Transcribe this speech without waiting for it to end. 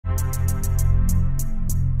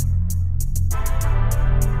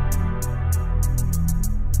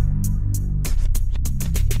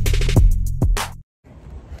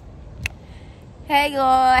Hey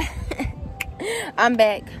y'all. I'm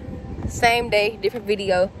back. Same day, different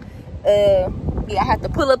video. Yeah, I had to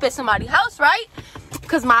pull up at somebody's house, right?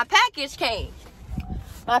 Cause my package came.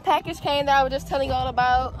 My package came that I was just telling y'all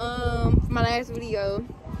about my last video.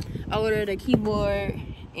 I ordered a keyboard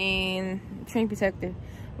and screen protector.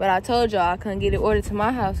 But I told y'all I couldn't get it ordered to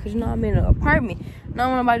my house because you know I'm in an apartment. No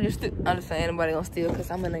one nobody just understand anybody gonna steal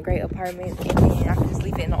because I'm in a great apartment and then I can just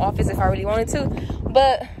leave it in the office if I really wanted to.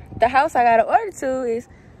 But the house I gotta order to is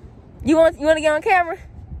you want to get on camera?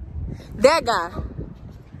 That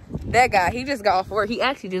guy, he just got off work. He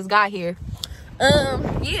actually just got here.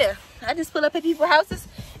 Yeah, I just pull up at people's houses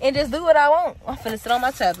and just do what I want. I'm finna sit on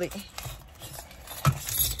my tablet.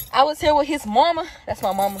 I was here with his mama. That's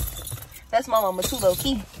my mama. That's my mama too, low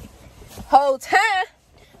key. Whole time.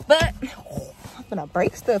 But I'm gonna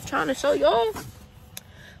break stuff trying to show y'all.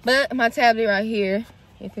 But my tablet right here.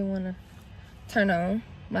 If you wanna turn on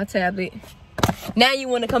my tablet. Now you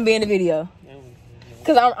wanna come be in the video.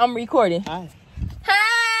 Cause I'm recording. Hi.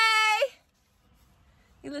 Hey!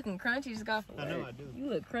 You looking crunchy, just got from work. I know I do. You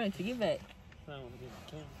look crunchy, get back. I don't want to get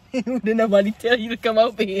the camera. Did nobody tell you to come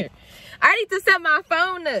over here? I need to set my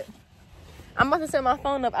phone up. I'm about to set my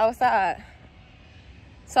phone up outside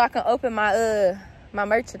so I can open my my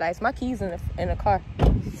merchandise. My keys in the car.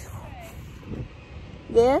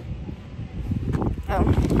 Yeah.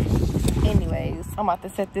 Anyways, I'm about to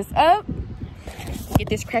set this up. Get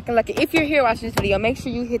this cracking like if you're here watching this video, make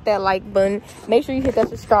sure you hit that like button. Make sure you hit that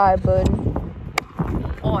subscribe button.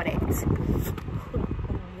 All that.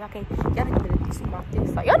 Y'all can see my thick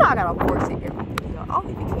style. Y'all know I got a corset every video. I don't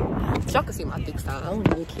even care. Y'all can see my thick style. I don't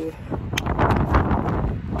even care.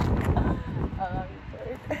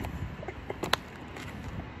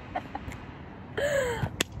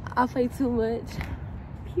 I play too much.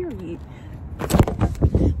 Period.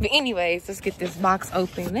 But anyways, let's get this box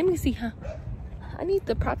open. Let me see how. I need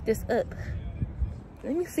to prop this up.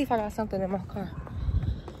 Let me see if I got something in my car.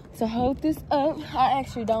 To hold this up, I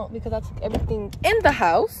actually don't because I took everything in the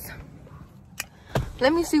house.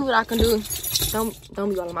 Let me see what I can do. Don't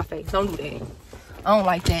be all in my face. Don't do that. I don't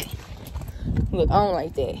like that. Look, I don't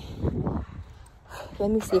like that.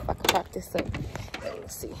 Let me see if I can prop this up. Let me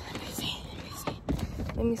see.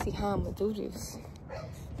 Let me see how I'm gonna do this.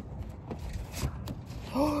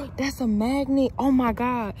 Oh, that's a magnet. Oh my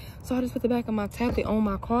God. So I just put the back of my tablet on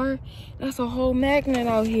my car. That's a whole magnet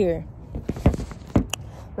out here.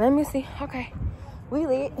 Let me see. Okay. We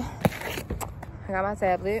lit. I got my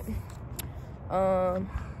tablet.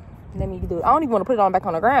 Let me do it. I don't even want to put it on back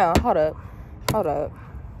on the ground. Hold up.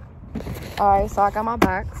 Alright, so I got my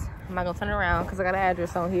box. I'm not gonna turn it around because I got an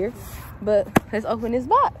address on here. But let's open this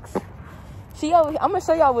box. I'm gonna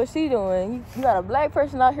show y'all what she doing. You got a black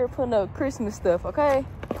person out here putting up Christmas stuff, okay?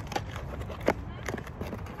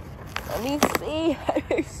 Let me see.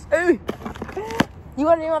 You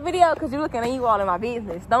wanna do my video? Cause you're looking at you all in my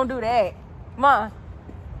business. Don't do that. Come on.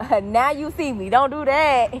 Now you see me. Don't do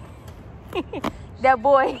that. That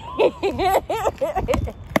boy.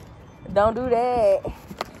 Don't do that.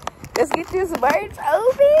 Let's get this merch open.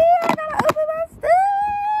 I gotta open my stuff.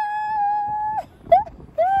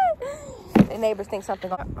 The neighbors think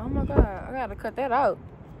something. Oh my God, I gotta cut that out.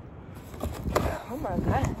 Oh my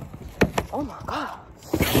God. Oh my God.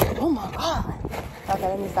 Oh my God. Okay,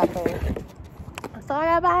 let me stop there. So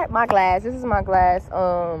I got my glass. This is my glass.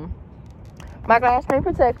 My glass screen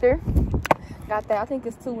protector. Got that. I think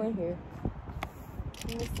it's 2 in here.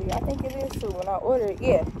 Let me see. I think it is 2 when I ordered it.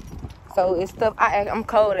 Yeah. So it's stuff. I'm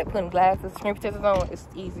cold at putting glasses, screen protectors on. It's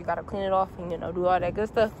easy. You gotta clean it off and do all that good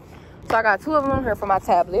stuff. So I got 2 of them on here for my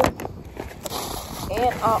tablet.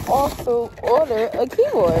 And I also ordered a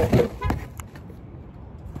keyboard.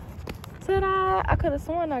 Ta-da! I could have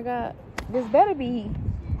sworn I got, this better be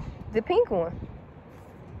the pink one.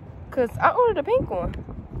 Cause I ordered the pink one.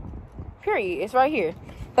 Period. It's right here.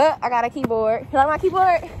 But I got a keyboard. You like my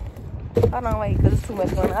keyboard? Hold on, wait, cause it's too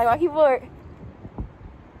much going on. I got my keyboard.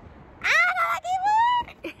 I got my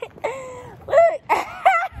keyboard! Look!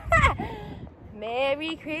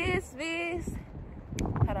 Merry Christmas.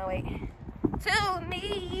 Hold on, wait. To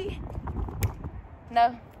me.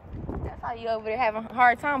 No, that's how you over there having a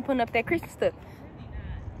hard time putting up that Christmas stuff.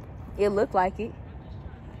 It looked like it.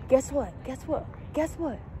 Guess what?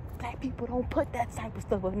 Black people don't put that type of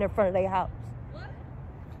stuff up in the front of their house.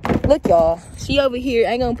 Look, y'all. She over here.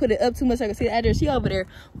 I ain't gonna put it up too much so I can see the address. She over there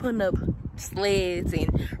putting up sleds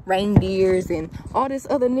and reindeers and all this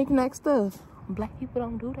other knick-knack stuff. Black people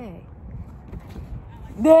don't do that.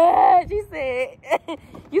 Dad, she said.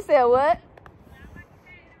 You said what?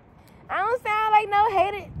 I don't sound like no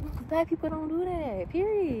hater. Black people don't do that,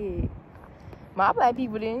 period. My black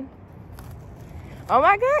people didn't. Oh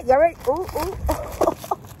my God, y'all ready? Ooh, ooh.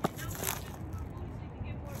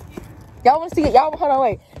 Y'all want to see it? Y'all, hold on,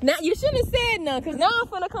 wait. Now, you shouldn't have said none, because now I'm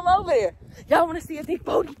finna come over there. Y'all want to see a big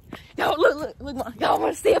booty? Y'all, look, y'all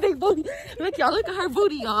want to see a big booty? Look, y'all, look at her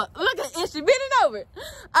booty, y'all. Look at it, she bending over.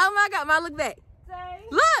 Oh my God, look back.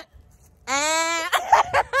 Look. And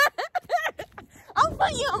I'm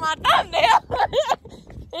putting you on my thumbnail.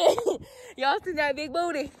 Y'all see that big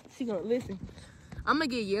booty? She gonna listen. I'm gonna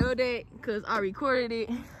get yelled at because I recorded it,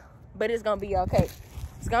 but it's gonna be okay.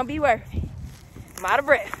 It's gonna be worth it. I'm out of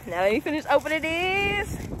breath. Now let me finish opening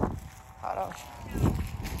this. Hold on.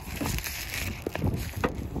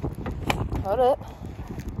 Hold up.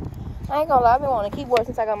 I ain't gonna lie, I've been wanting a keyboard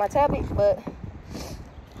since I got my tablet, but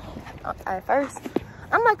at first,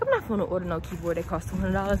 I'm like, I'm not gonna order no keyboard that costs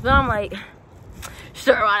 $200, but I'm like,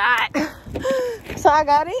 sure, why not? So I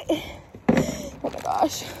got it. Oh my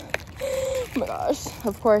gosh. Oh my gosh.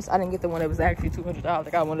 Of course, I didn't get the one that was actually $200. I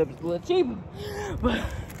got one that was a little cheaper. But,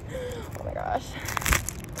 oh my gosh.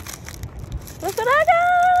 Look what I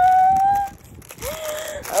got.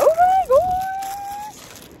 Oh my gosh.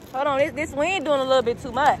 Hold on, this wind doing a little bit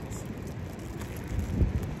too much.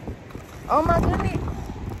 Oh my goodness.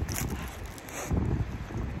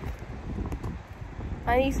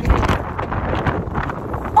 I need some.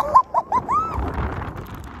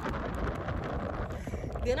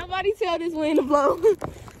 Did nobody tell this wind to blow?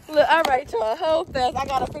 Look, all right, y'all, hold fast. I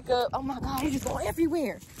gotta pick up. Oh my God, it's just going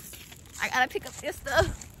everywhere. I gotta pick up this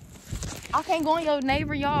stuff. I can't go in your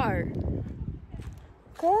neighbor yard.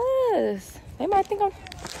 Cause they might think I'm.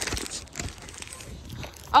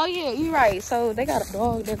 Oh yeah, you're right. So they got a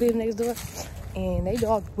dog that lives next door, and they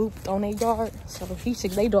dog pooped on their yard. So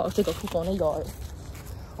they dog took a poop on their yard.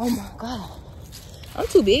 Oh my God, I'm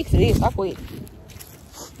too big for this. I quit.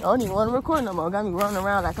 I don't even want to record no more. Got me running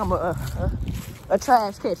around like I'm a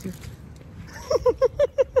trash catcher.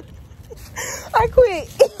 I quit.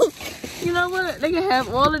 You know what? They can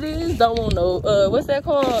have all of this. Don't want no, what's that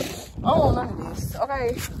called? I don't want none of this,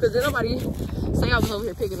 okay? Because then nobody say I was over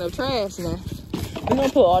here picking up trash now. We're going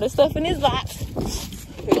to put all this stuff in this box.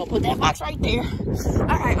 We're going to put that box right there.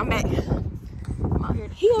 All right, I'm back. I'm out here.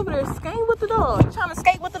 He over there skating with the dog. Trying to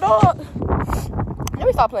skate with the dog. Let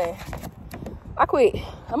me stop playing. I quit.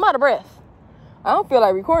 I'm out of breath. I don't feel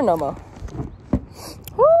like recording no more.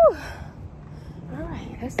 Woo. All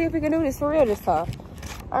right, let's see if we can do this for real this time.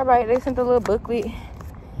 All right, they sent a little booklet,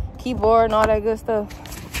 keyboard, and all that good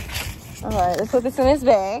stuff. All right, let's put this in this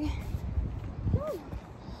bag.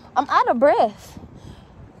 I'm out of breath.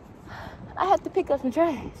 I have to pick up some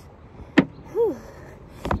trash. Whew.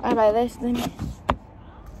 All right, let me.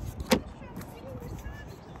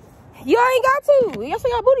 You ain't got to. You see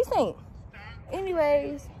your booty stink.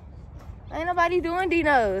 Anyways, ain't nobody doing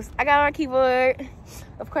Dino's. I got my keyboard.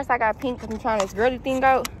 Of course, I got pink because I'm trying this girly thing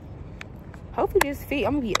out. Hopefully this fit.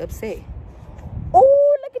 I'm gonna be upset.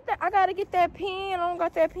 Oh, look at that. I gotta get that pen. I don't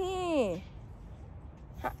got that pen.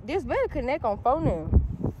 This better connect on phone now.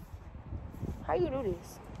 How you do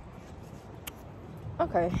this?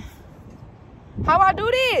 Okay. How I do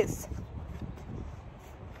this?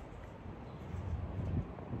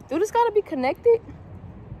 Do this gotta be connected?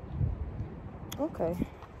 Okay.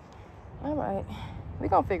 All right. We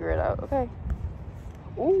gonna figure it out, okay?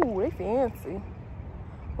 Ooh, they fancy.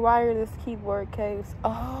 Wireless keyboard case.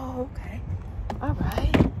 Oh, okay. All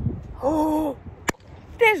right. Oh,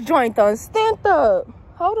 this joint done stamped up.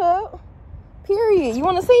 Hold up. Period. You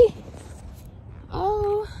want to see?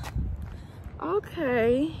 Oh,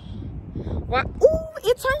 okay. Wow. Ooh,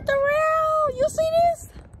 it turned around. You see this?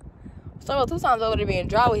 So 2 times over there being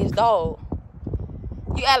dry with his dog.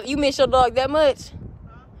 You miss your dog that much?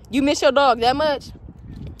 You miss your dog that much?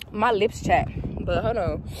 My lips chapped. But hold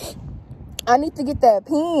on. I need to get that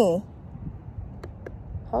pen.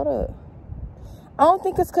 Hold up. I don't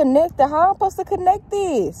think it's connected. How am I supposed to connect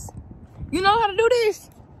this? You know how to do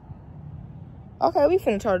this? Okay, we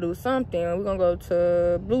finna try to do something. We're gonna go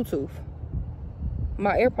to Bluetooth.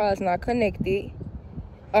 My AirPods not connected.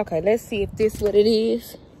 Okay, let's see if this what it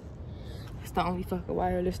is. It's the only fucking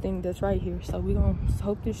wireless thing that's right here. So we gonna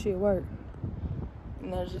hope this shit work.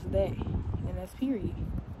 And that's just that. And that's period.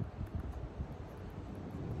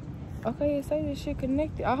 Okay, it say this shit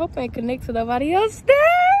connected. I hope I ain't connect to nobody else stuff.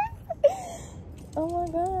 Oh my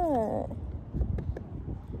God.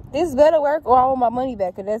 This better work or I want my money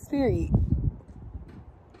back, and that's period.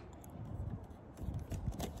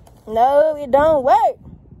 No, it don't work.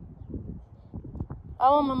 I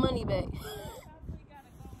want my money back.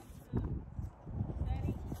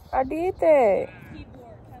 I did that.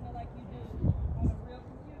 Keyboard, kind of like you do on a real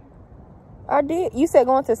computer. I did. You said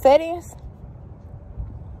going to settings?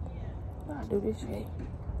 Yeah. I do this shit.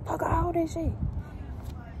 Fuck all this shit.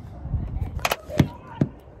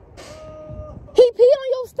 He peed on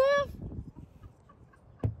your stuff?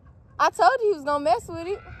 I told you he was gonna mess with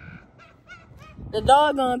it. The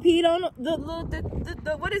dog gonna pee on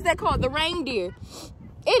the what is that called? The reindeer.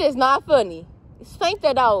 It is not funny. Spank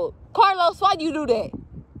that dog. Carlos, why you do that?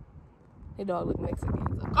 That dog look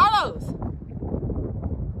Mexican. So, Carlos!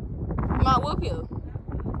 Come on, whoop him.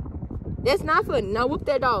 That's not funny. Now whoop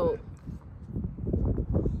that dog.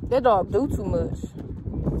 That dog do too much.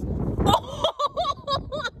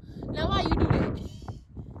 Now why you do that?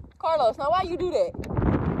 Carlos, now why you do that?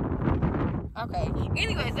 Okay.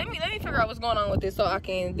 Anyways, let me figure out what's going on with this so I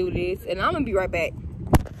can do this. And I'm gonna be right back.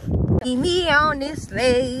 Keep me on this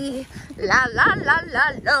sleigh. La la la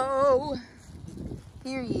la la.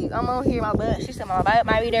 Period. I'm on here, my butt. She said my butt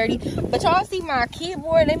might be dirty. But y'all see my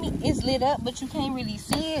keyboard? It's lit up, but you can't really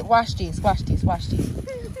see it. Watch this. Watch this. Watch this.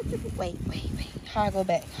 Wait. How I go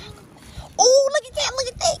back? Oh, look at that. Look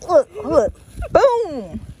at that. Look.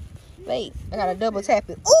 Boom. Wait, I gotta double tap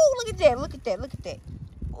it. Oh, look at that. Look at that. Look at that.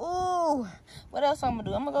 Oh, what else I'm gonna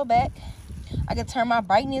do? I'm gonna go back. I can turn my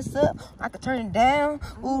brightness up. I can turn it down.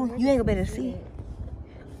 Ooh, you ain't gonna be able to see.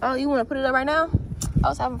 Oh, you wanna put it up right now? I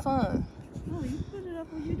was having fun. No, you put it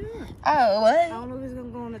up where you doing. Oh, what? I don't know if it's gonna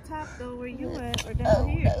go on the top though, where you at, or down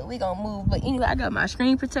here. No, we gonna move. But anyway, I got my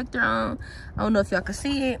screen protector on. I don't know if y'all can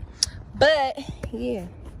see it, but yeah.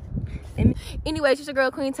 Anyways, it's your girl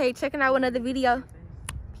Queen Tay checking out another video.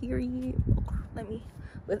 Period. Let me.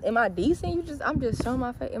 Am I decent? I'm just showing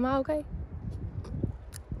my face. Am I okay?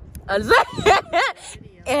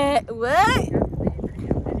 And what?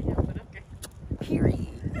 Period.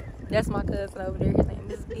 That's my cousin over there.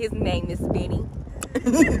 His name is Benny.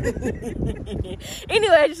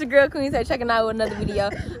 Anyway, just your girl Queen Tay checking out with another video.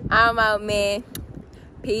 I'm out, man.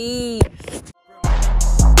 Peace.